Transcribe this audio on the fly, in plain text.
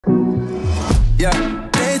Yeah.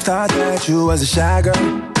 They thought that you was a shy girl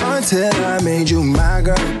until I made you my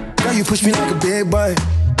girl. Girl, you pushed me like a big boy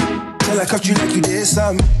till I cuffed you like you did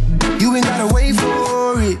something. You ain't gotta wait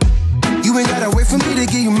for it. You ain't gotta wait for me to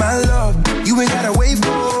give you my love. You ain't gotta wait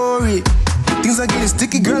for it. Things are getting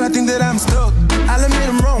sticky, girl, I think that I'm stuck. I'll admit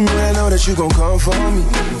I'm wrong, but I know that you gon' come for me.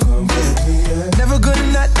 Yeah. Never gonna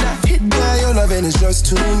not hit by your love and it's just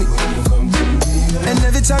to me. And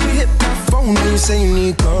every time you hit my phone, you say you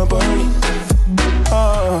need company.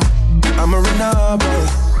 Oh, I'ma run up on you.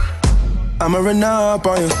 I'ma run up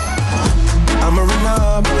on you. I'ma run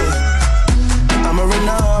up on you. I'ma run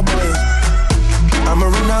up on you. I'ma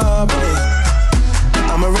run up on you.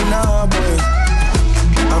 I'ma run up on you.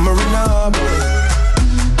 I'ma run up on you.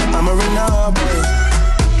 I'ma run up on you.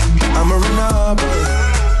 I'ma run up on you.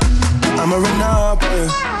 I'ma run up on you.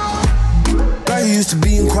 Girl, you used to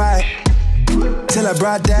being quiet till I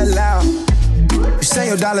brought that loud. You say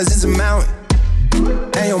your dollars is a mountain,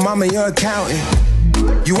 and your mama your accountant.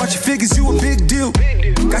 You watch your figures, you a big deal.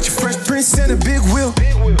 Got your fresh prince and a big wheel.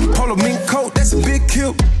 Polo mink coat, that's a big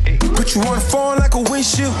kill. Put you on the phone like a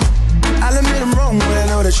windshield. I'll admit I'm wrong, but I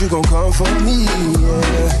know that you gon' come for me.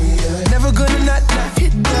 Yeah. Never gonna not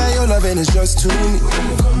hit by your love and it's just to me.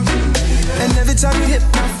 And every time you hit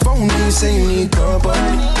my phone, you say you need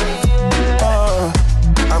company. Oh,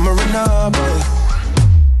 I'ma run up on you.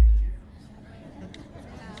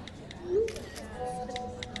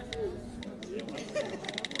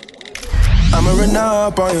 I'ma run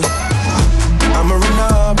up on you. I'ma run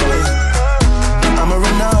up on you. I'ma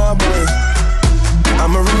run up on you.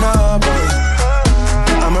 I'ma run up on you.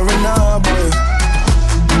 I'ma run up on you.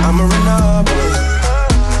 I'ma run up on you.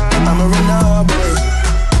 I'ma run up on you.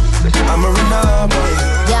 I'ma run up on you.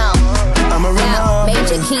 I'ma run up on you.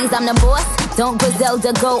 Major keys, I'm the boss. Don't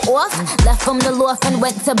Griselda go off? Left from the loft and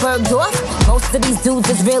went to Bergdorf. Most of these dudes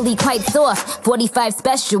is really quite soft. 45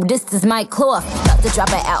 special, this is my cloth. About to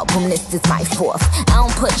drop an album, this is my fourth. I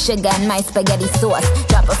don't put sugar in my spaghetti sauce.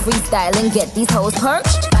 Drop a freestyle and get these hoes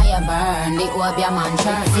perched. Fire burn, the orb your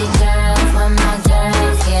mantra. See girls, when my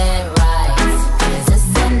girls get right. This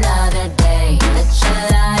is another day, let your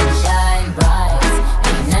light shine bright.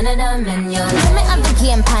 Ain't none of them in your life. Trim it up the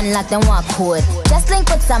game pan like them walk code. Just link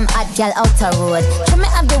with some hot gal out the road. Trim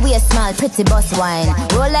it up the way small, pretty boss wine.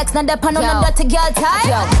 Rolex, not the pan on the dirty girl tie.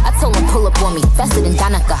 Yo, I told him pull up on me, faster than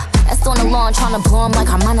Danica. That's on the lawn, tryna blow him like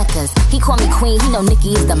harmonicas. He call me queen, he know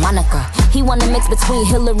Nicki is the moniker. He wanna mix between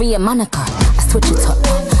Hillary and Monica. I switch it up,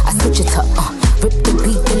 I switch it up. Rip the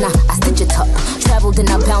beat and I stitch it up. Traveled and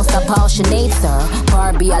I bounced up all Sinead, sir.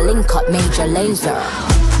 Barbie, I link up Major Lazer.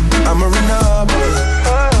 I'ma run up on you.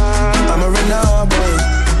 I'ma run up on you.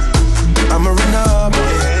 I'ma run up on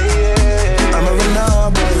you. I'ma run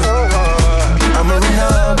up on you. I'ma run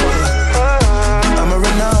up on you. I'ma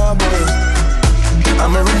run up on you.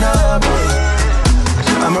 I'ma run up on you.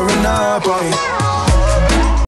 I'ma run up on you.